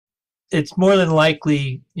it's more than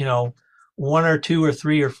likely, one or two or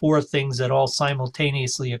three or four things that all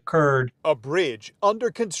simultaneously occurred. A bridge under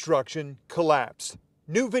construction collapsed.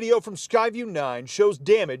 New video from Skyview 9 shows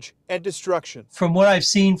damage and destruction. From what I've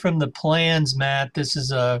seen from the plans, Matt, this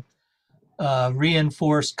is a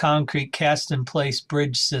reinforced concrete cast-in-place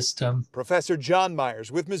bridge system. Professor John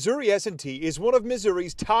Myers with Missouri S&T is one of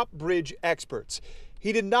Missouri's top bridge experts.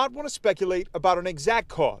 He did not want to speculate about an exact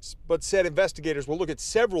cause, but said investigators will look at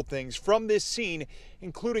several things from this scene,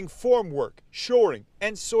 including formwork, shoring,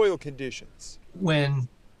 and soil conditions. When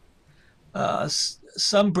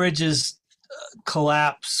some bridges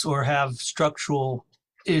collapse or have structural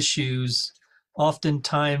issues,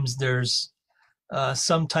 oftentimes there's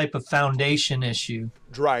some type of foundation issue.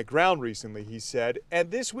 Dry ground recently, he said, and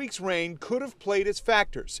this week's rain could have played its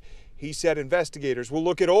factors. He said investigators will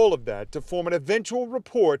look at all of that to form an eventual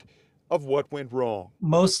report of what went wrong.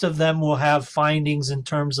 Most of them will have findings in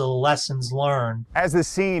terms of lessons learned. As the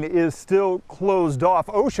scene is still closed off,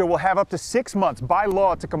 OSHA will have up to 6 months by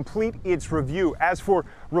law to complete its review. As for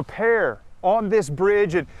repair on this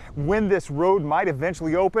bridge and when this road might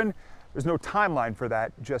eventually open, there's no timeline for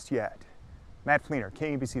that just yet. Matt Fleener,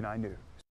 KMBC 9 News.